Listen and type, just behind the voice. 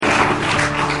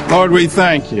Lord, we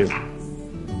thank you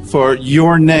for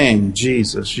your name,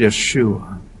 Jesus,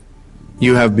 Yeshua.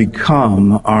 You have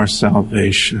become our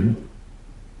salvation.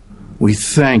 We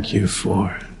thank you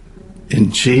for it.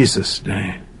 In Jesus'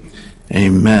 name,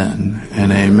 amen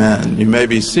and amen. You may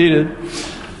be seated.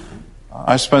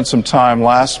 I spent some time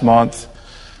last month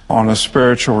on a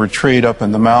spiritual retreat up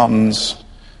in the mountains,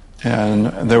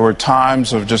 and there were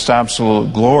times of just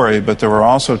absolute glory, but there were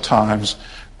also times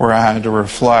where I had to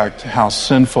reflect how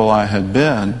sinful I had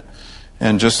been,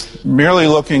 and just merely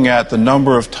looking at the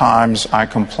number of times I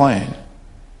complained,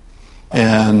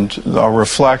 and a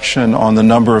reflection on the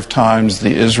number of times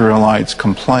the Israelites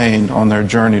complained on their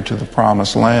journey to the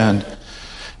Promised Land,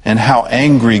 and how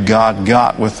angry God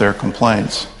got with their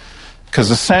complaints. Because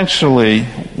essentially,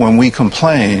 when we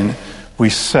complain,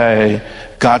 we say,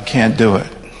 God can't do it.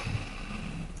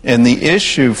 And the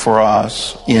issue for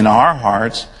us in our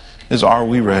hearts is, are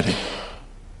we ready?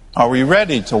 Are we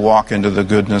ready to walk into the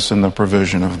goodness and the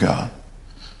provision of God?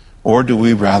 Or do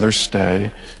we rather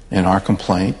stay in our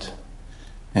complaint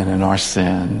and in our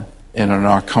sin and in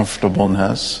our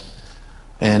comfortableness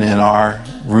and in our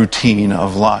routine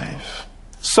of life?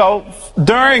 So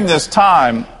during this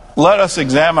time, let us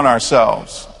examine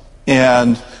ourselves,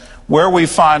 and where we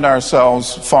find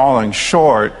ourselves falling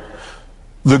short,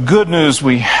 the good news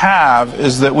we have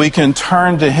is that we can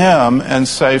turn to Him and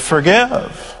say,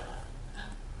 forgive.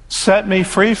 Set me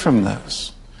free from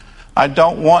this. I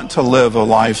don't want to live a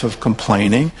life of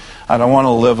complaining. I don't want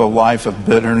to live a life of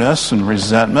bitterness and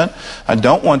resentment. I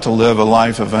don't want to live a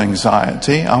life of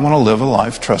anxiety. I want to live a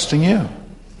life trusting you.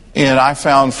 And I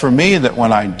found for me that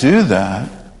when I do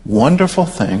that, wonderful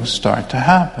things start to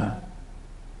happen.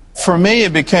 For me,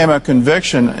 it became a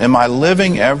conviction. Am I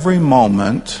living every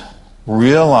moment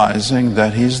realizing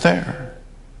that He's there?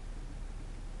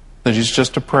 That He's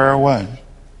just a prayer away.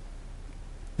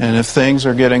 And if things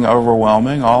are getting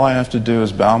overwhelming, all I have to do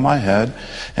is bow my head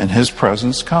and His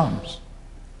presence comes.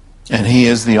 And He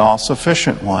is the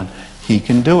all-sufficient one. He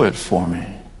can do it for me.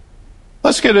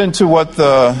 Let's get into what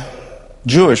the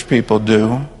Jewish people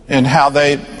do and how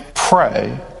they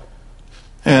pray.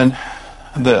 And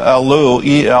the Elul,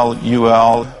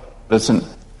 E-L-U-L, it's an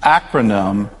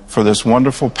acronym for this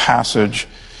wonderful passage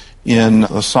in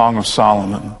the Song of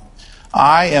Solomon.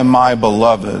 I am my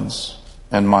beloved's,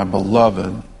 and my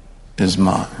beloved is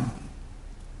mine.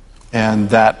 And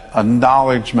that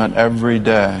acknowledgement every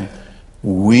day,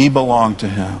 we belong to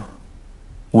Him.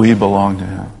 We belong to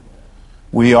Him.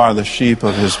 We are the sheep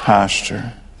of His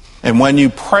pasture. And when you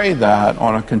pray that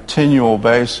on a continual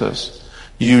basis,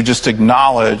 you just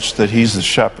acknowledge that He's the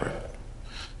shepherd.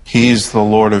 He's the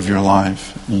Lord of your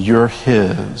life. You're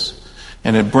His.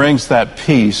 And it brings that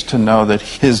peace to know that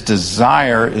His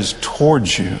desire is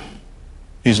towards you.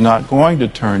 He's not going to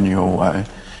turn you away.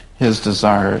 His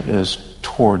desire is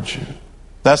towards you.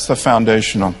 That's the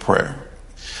foundation of prayer.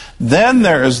 Then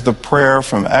there is the prayer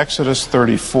from Exodus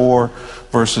 34,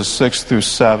 verses 6 through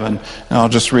 7. And I'll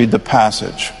just read the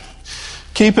passage.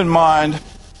 Keep in mind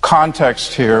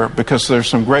context here, because there's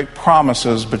some great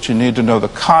promises, but you need to know the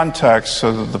context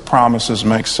so that the promises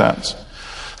make sense.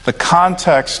 The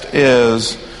context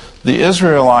is the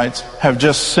Israelites have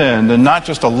just sinned, and not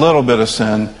just a little bit of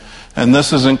sin, and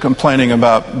this isn't complaining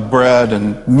about bread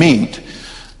and meat.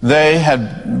 They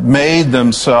had made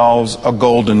themselves a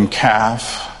golden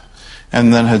calf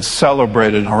and then had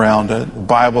celebrated around it. The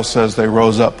Bible says they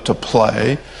rose up to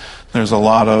play. There's a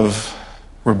lot of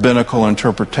rabbinical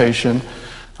interpretation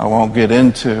I won't get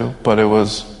into, but it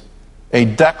was a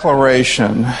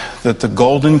declaration that the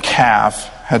golden calf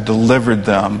had delivered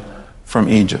them from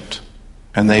Egypt.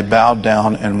 And they bowed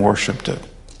down and worshipped it.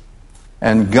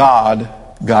 And God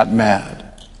got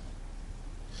mad.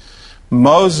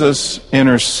 Moses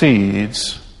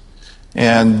intercedes,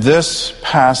 and this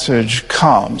passage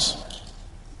comes.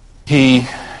 He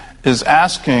is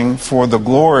asking for the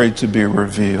glory to be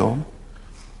revealed.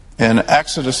 In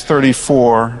Exodus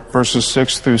 34, verses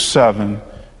 6 through 7,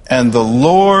 and the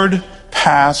Lord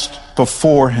passed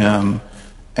before him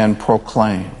and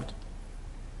proclaimed.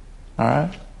 All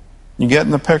right? You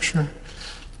getting the picture?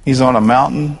 He's on a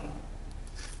mountain.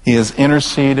 He has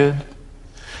interceded.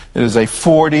 It is a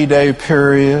 40-day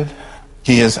period.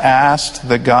 He has asked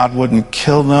that God wouldn't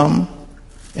kill them,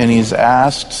 and he's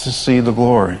asked to see the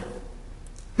glory.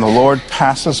 And the Lord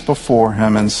passes before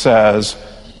him and says,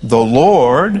 the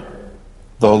Lord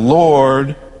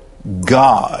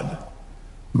God,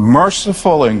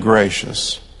 merciful and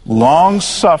gracious,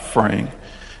 long-suffering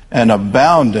and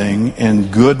abounding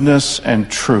in goodness and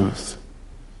truth,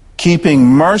 keeping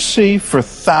mercy for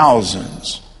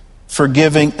thousands,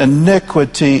 forgiving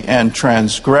iniquity and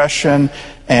transgression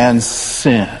and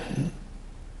sin.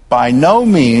 By no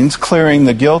means clearing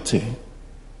the guilty,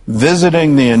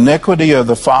 visiting the iniquity of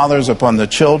the fathers upon the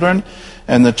children,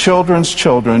 and the children's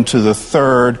children to the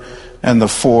third and the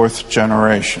fourth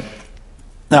generation.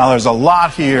 Now, there's a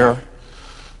lot here,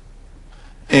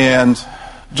 and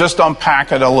just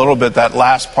unpack it a little bit, that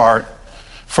last part,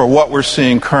 for what we're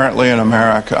seeing currently in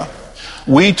America.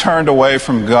 We turned away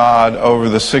from God over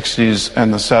the 60s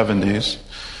and the 70s.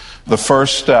 The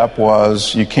first step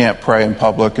was you can't pray in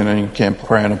public, and you can't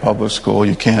pray in a public school.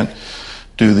 You can't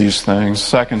do these things.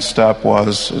 Second step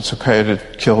was it's okay to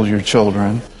kill your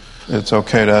children. It's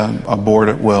okay to abort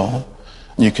at will.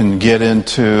 You can get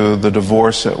into the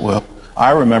divorce at will.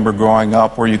 I remember growing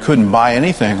up where you couldn't buy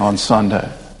anything on Sunday.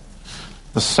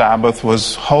 The Sabbath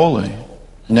was holy.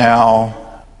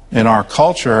 Now, in our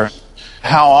culture,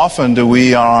 how often do we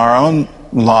in our own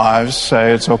lives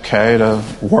say it's okay to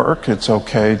work, it's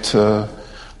okay to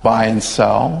buy and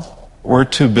sell? We're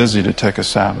too busy to take a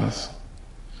Sabbath.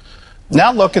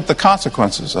 Now look at the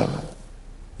consequences of it.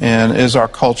 And is our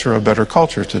culture a better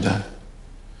culture today?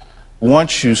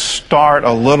 Once you start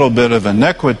a little bit of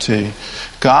iniquity,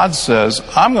 God says,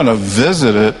 I'm going to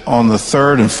visit it on the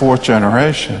third and fourth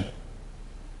generation.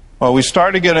 Well, we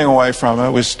started getting away from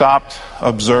it. We stopped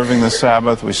observing the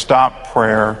Sabbath. We stopped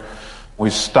prayer.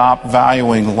 We stopped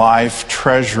valuing life,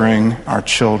 treasuring our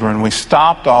children. We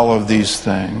stopped all of these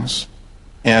things.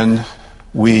 And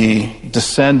we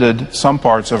descended, some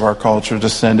parts of our culture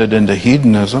descended into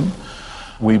hedonism.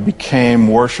 We became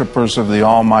worshipers of the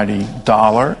almighty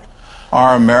dollar.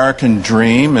 Our American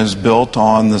dream is built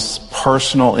on this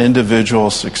personal, individual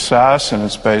success, and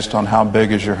it's based on how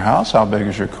big is your house, how big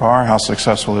is your car, how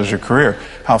successful is your career,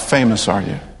 how famous are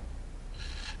you.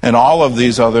 And all of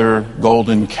these other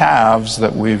golden calves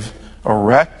that we've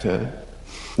erected,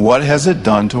 what has it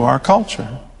done to our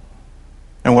culture?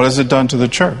 And what has it done to the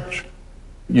church?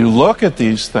 You look at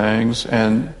these things,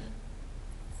 and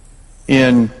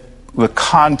in the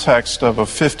context of a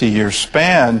 50-year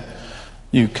span,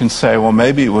 you can say, well,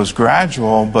 maybe it was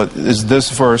gradual, but is this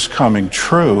verse coming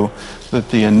true that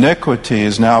the iniquity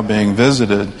is now being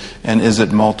visited, and is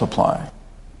it multiplying?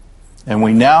 And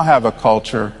we now have a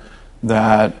culture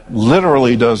that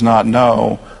literally does not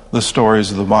know the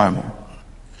stories of the Bible.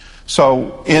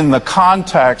 So in the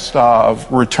context of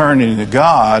returning to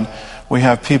God, we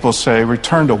have people say,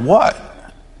 return to what?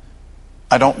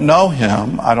 I don't know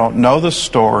him. I don't know the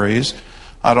stories.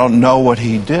 I don't know what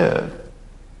he did.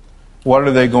 What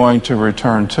are they going to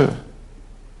return to?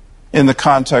 In the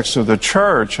context of the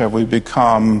church, have we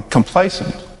become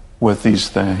complacent with these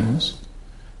things?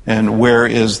 And where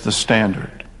is the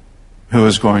standard? Who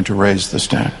is going to raise the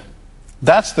standard?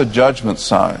 That's the judgment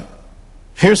side.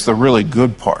 Here's the really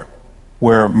good part,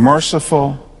 where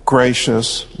merciful,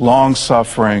 gracious,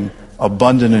 long-suffering,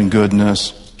 abundant in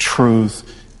goodness, truth,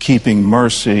 keeping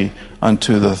mercy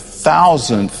unto the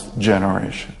 1,000th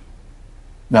generation.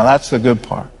 Now that's the good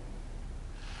part.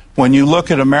 When you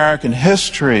look at American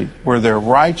history, where there are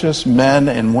righteous men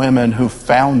and women who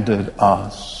founded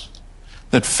us,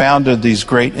 that founded these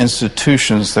great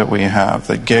institutions that we have,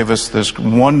 that gave us this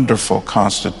wonderful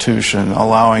Constitution,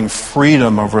 allowing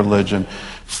freedom of religion,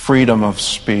 freedom of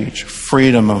speech,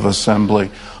 freedom of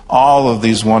assembly, all of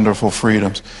these wonderful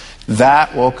freedoms,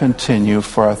 that will continue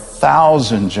for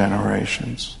 1,000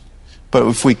 generations. But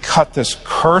if we cut this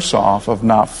curse off of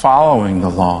not following the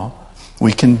law,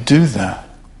 we can do that.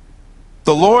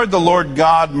 The Lord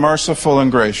God, merciful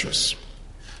and gracious.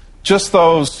 Just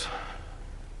those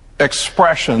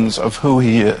expressions of who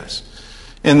he is.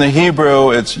 In the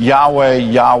Hebrew, it's Yahweh,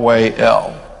 Yahweh,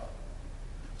 El.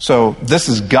 So this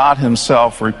is God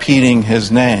himself repeating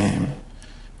his name,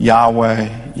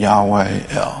 Yahweh, Yahweh,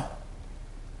 El.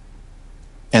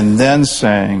 And then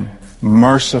saying,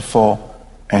 merciful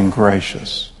and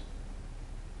gracious.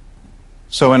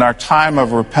 So in our time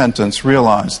of repentance,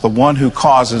 realize the one who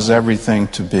causes everything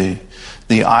to be,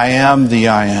 the I am,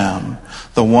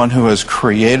 the one who has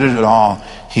created it all,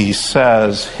 he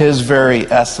says his very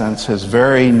essence, his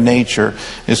very nature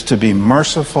is to be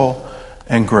merciful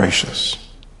and gracious.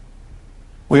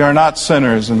 We are not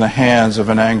sinners in the hands of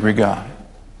an angry God.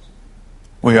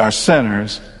 We are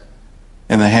sinners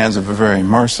in the hands of a very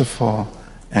merciful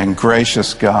and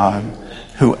gracious God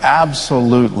who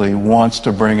absolutely wants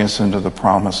to bring us into the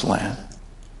promised land.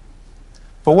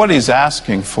 But what he's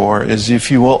asking for is if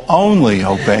you will only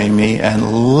obey me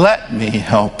and let me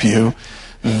help you,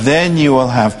 then you will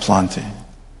have plenty.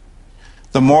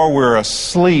 The more we're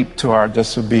asleep to our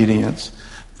disobedience,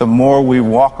 the more we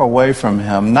walk away from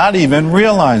him, not even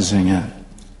realizing it.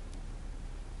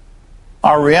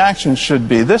 our reaction should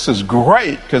be, this is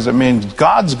great, because it means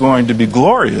God's going to be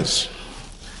glorious.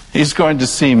 He's going to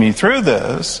see me through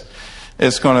this.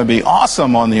 It's going to be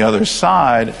awesome on the other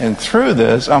side, and through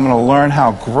this, I'm going to learn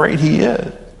how great He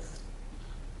is.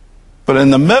 But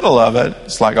in the middle of it,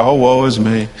 it's like, oh, woe is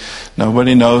me.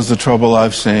 Nobody knows the trouble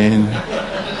I've seen.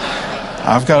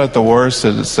 I've got it the worst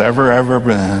that it's ever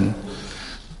been.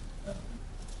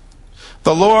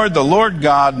 The Lord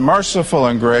God, merciful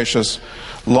and gracious,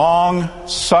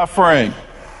 long-suffering.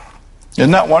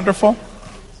 Isn't that wonderful?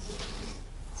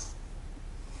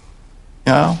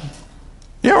 You know?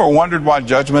 You ever wondered why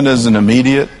judgment isn't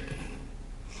immediate?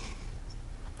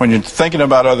 When you're thinking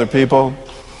about other people,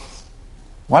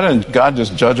 why didn't God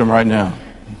just judge them right now?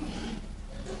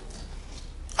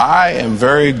 I am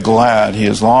very glad He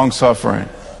is long-suffering,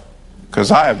 because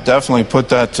I have definitely put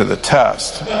that to the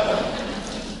test.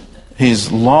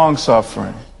 He's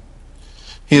long-suffering.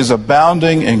 He is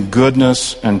abounding in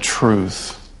goodness and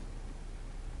truth.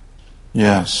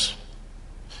 Yes.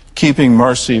 Keeping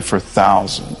mercy for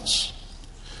thousands.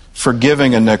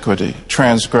 Forgiving iniquity,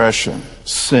 transgression,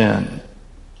 sin.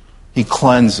 He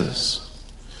cleanses.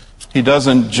 He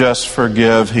doesn't just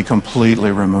forgive, He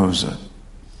completely removes it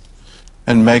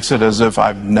and makes it as if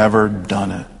I've never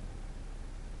done it.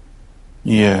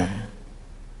 Yeah.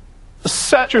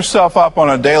 Set yourself up on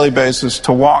a daily basis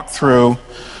to walk through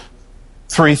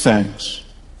three things.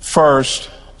 First,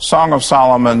 Song of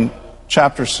Solomon,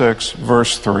 chapter 6,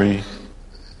 verse 3.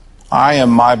 I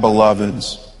am my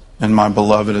beloved's, and my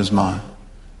beloved is mine.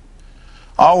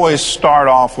 Always start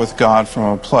off with God from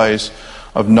a place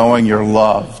of knowing you're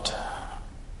loved.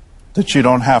 That you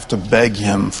don't have to beg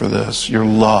Him for this. You're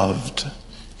loved.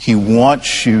 He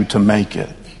wants you to make it.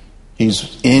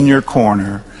 He's in your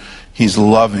corner. He's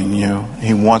loving you.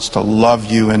 He wants to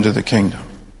love you into the kingdom.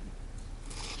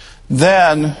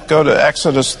 Then go to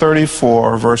Exodus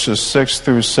 34, verses 6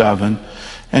 through 7,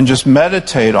 and just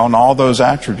meditate on all those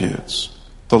attributes.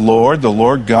 The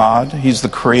Lord God, He's the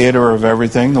creator of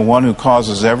everything, the one who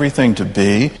causes everything to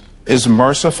be, is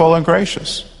merciful and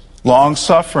gracious,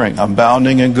 long-suffering,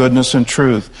 abounding in goodness and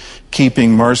truth,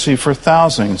 keeping mercy for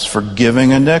thousands,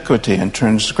 forgiving iniquity and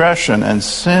transgression and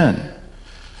sin.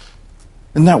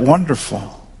 Isn't that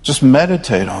wonderful? Just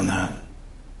meditate on that.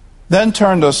 Then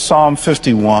turn to Psalm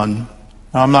 51. Now,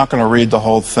 I'm not going to read the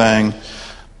whole thing,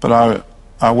 but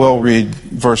I will read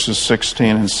verses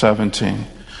 16 and 17.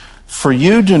 For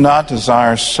you do not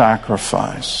desire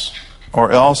sacrifice,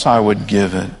 or else I would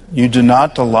give it. You do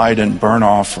not delight in burnt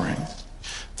offering.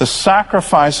 The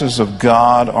sacrifices of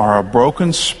God are a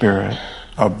broken spirit,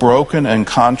 a broken and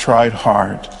contrite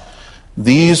heart.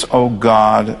 These, O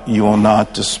God, you will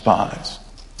not despise.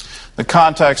 The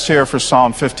context here for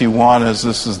Psalm 51 is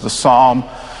this is the Psalm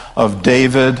of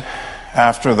David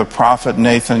after the prophet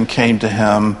Nathan came to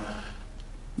him.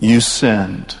 You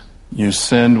sinned. You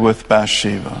sinned with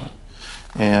Bathsheba.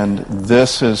 And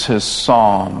this is his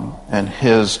psalm and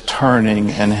his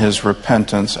turning and his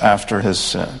repentance after his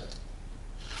sin.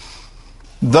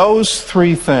 Those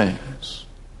three things,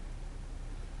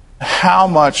 how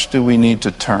much do we need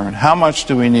to turn? How much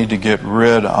do we need to get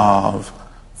rid of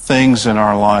things in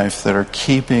our life that are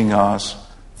keeping us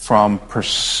from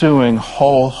pursuing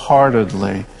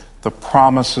wholeheartedly the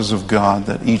promises of God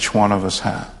that each one of us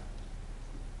have?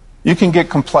 You can get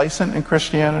complacent in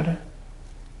Christianity.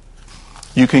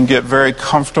 You can get very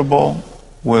comfortable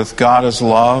with God is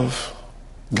love,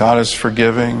 God is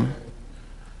forgiving,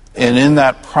 and in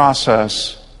that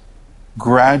process,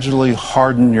 gradually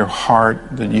harden your heart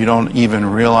that you don't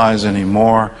even realize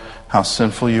anymore how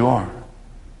sinful you are.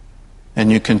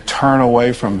 And you can turn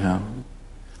away from Him.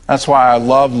 That's why I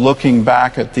love looking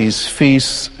back at these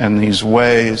feasts and these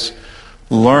ways,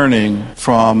 learning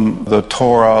from the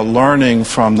Torah, learning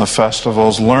from the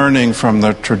festivals, learning from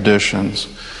the traditions,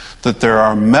 that there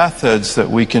are methods that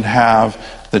we can have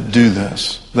that do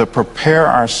this, that prepare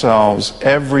ourselves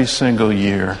every single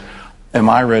year. Am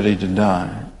I ready to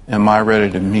die? Am I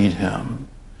ready to meet Him?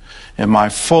 Am I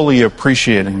fully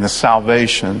appreciating the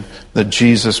salvation that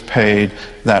Jesus paid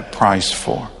that price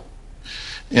for?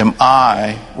 Am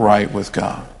I right with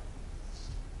God?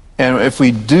 And if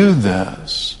we do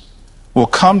this, we'll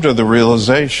come to the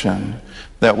realization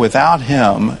that without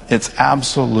Him, it's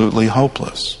absolutely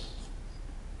hopeless.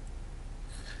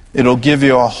 It'll give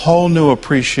you a whole new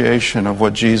appreciation of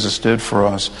what Jesus did for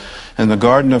us in the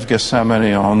Garden of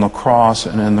Gethsemane, on the cross,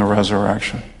 and in the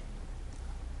resurrection.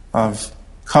 I've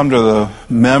come to the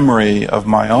memory of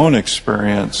my own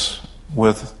experience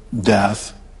with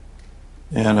death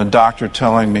and a doctor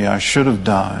telling me I should have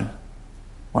died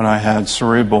when I had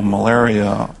cerebral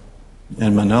malaria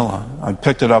in Manila. I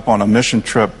picked it up on a mission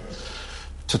trip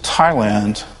to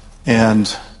Thailand, and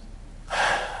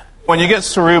when you get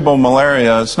cerebral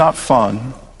malaria, it's not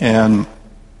fun, and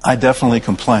I definitely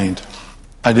complained.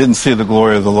 I didn't see the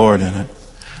glory of the Lord in it,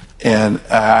 and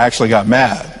I actually got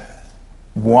mad.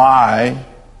 Why?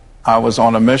 I was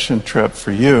on a mission trip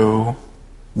for you.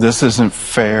 This isn't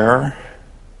fair.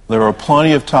 There were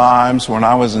plenty of times when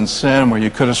I was in sin where you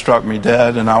could have struck me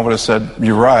dead, and I would have said,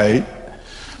 you're right,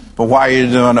 but why are you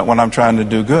doing it when I'm trying to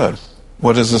do good?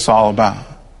 What is this all about?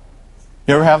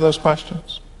 You ever have those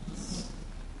questions?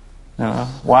 You know,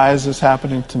 why is this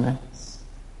happening to me?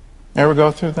 Ever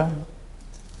go through that?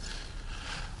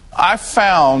 I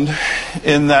found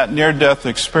in that near-death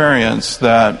experience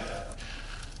that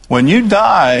when you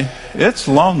die, it's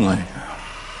lonely.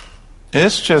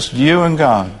 It's just you and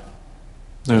God.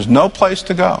 There's no place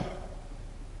to go.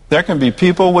 There can be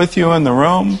people with you in the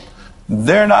room.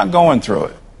 They're not going through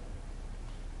it.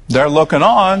 They're looking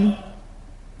on.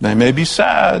 They may be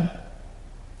sad.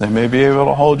 They may be able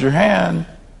to hold your hand.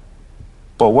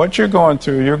 But what you're going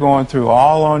through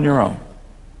all on your own.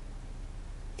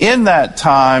 In that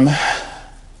time,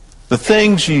 the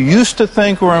things you used to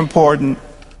think were important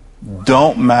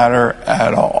don't matter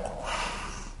at all.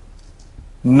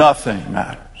 Nothing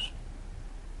matters.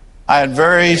 I had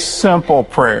very simple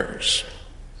prayers.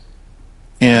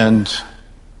 And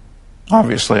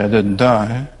obviously I didn't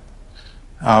die.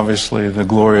 Obviously the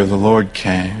glory of the Lord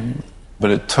came. But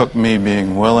it took me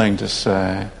being willing to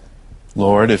say,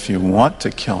 Lord, if you want to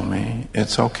kill me,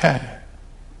 it's okay.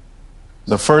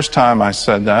 The first time I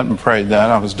said that and prayed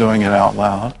that, I was doing it out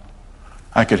loud.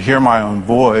 I could hear my own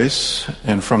voice,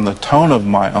 and from the tone of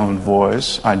my own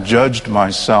voice, I judged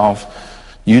myself,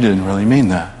 you didn't really mean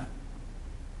that.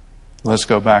 Let's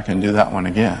go back and do that one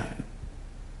again.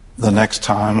 The next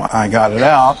time I got it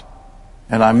out,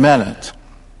 and I meant it.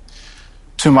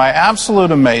 To my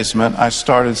absolute amazement, I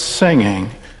started singing,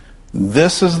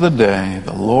 "This is the day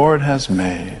the Lord has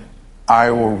made. I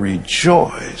will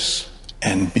rejoice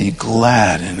and be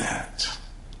glad in it."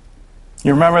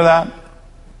 You remember that?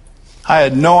 I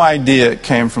had no idea it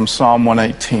came from Psalm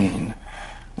 118,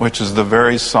 which is the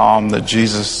very psalm that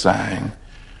Jesus sang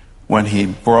when he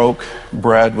broke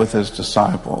bread with his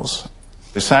disciples.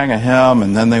 They sang a hymn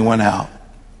and then they went out.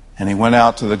 And he went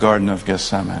out to the Garden of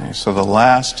Gethsemane. So the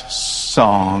last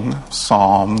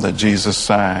psalm that Jesus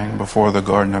sang before the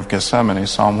Garden of Gethsemane,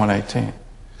 Psalm 118.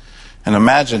 And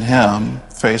imagine him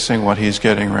facing what he's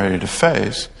getting ready to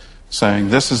face, saying,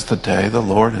 "This is the day the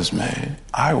Lord has made.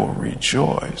 I will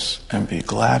rejoice and be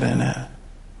glad in it."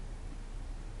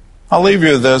 I'll leave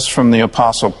you this from the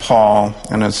Apostle Paul,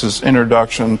 and it's his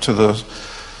introduction to the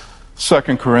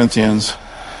 2 Corinthians.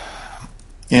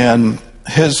 And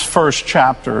his first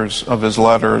chapters of his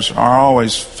letters are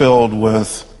always filled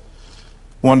with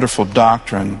wonderful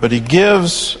doctrine, but he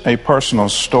gives a personal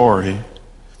story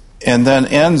and then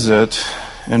ends it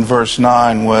in verse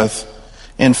 9 with,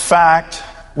 "In fact,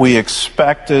 we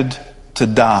expected to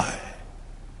die."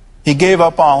 He gave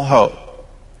up all hope.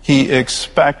 He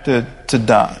expected to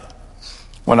die.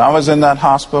 When I was in that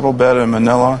hospital bed in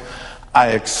Manila, I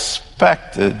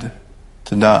expected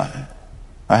to die.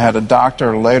 I had a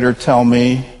doctor later tell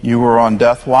me, "You were on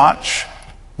death watch.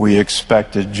 We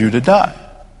expected you to die."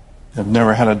 I've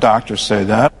never had a doctor say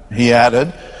that. He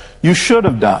added, "You should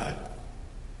have died."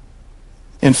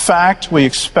 In fact, we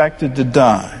expected to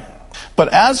die. But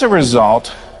as a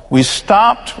result, we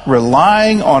stopped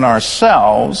relying on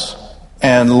ourselves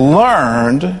and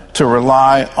learned to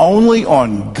rely only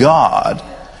on God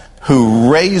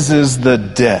who raises the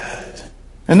dead.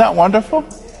 Isn't that wonderful?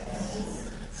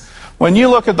 When you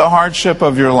look at the hardship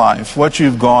of your life, what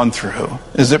you've gone through,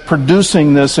 is it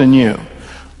producing this in you?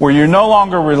 Where you're no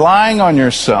longer relying on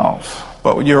yourself,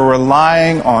 but you're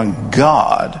relying on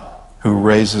God who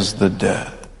raises the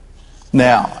dead.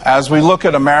 Now, as we look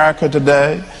at America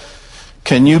today,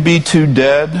 can you be too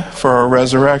dead for a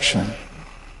resurrection?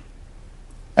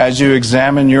 As you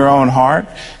examine your own heart,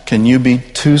 can you be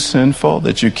too sinful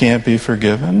that you can't be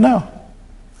forgiven? No.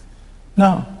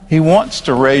 No. He wants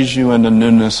to raise you into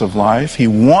newness of life. He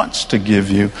wants to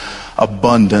give you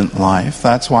abundant life.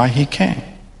 That's why he came.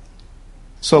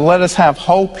 So let us have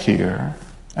hope here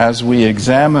as we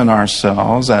examine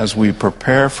ourselves, as we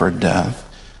prepare for death.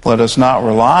 Let us not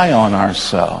rely on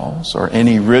ourselves or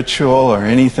any ritual or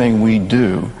anything we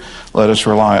do. Let us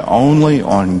rely only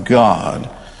on God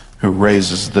who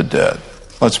raises the dead.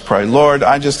 Let's pray. Lord,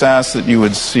 I just ask that you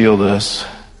would seal this.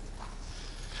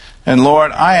 And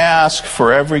Lord, I ask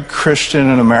for every Christian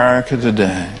in America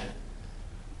today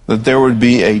that there would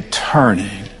be a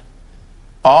turning.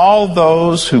 All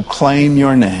those who claim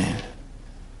your name,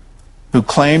 who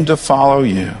claim to follow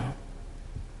you,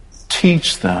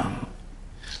 Teach them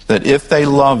that if they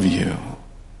love you,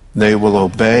 they will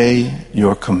obey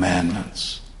your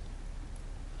commandments.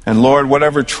 And Lord,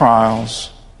 whatever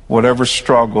trials, whatever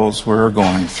struggles we're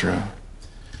going through,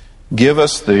 give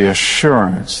us the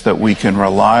assurance that we can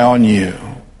rely on you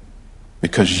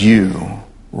because you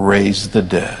raised the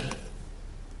dead.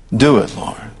 Do it,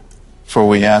 Lord, for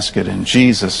we ask it in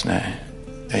Jesus' name.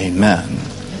 Amen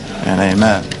and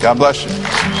amen. God bless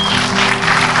you.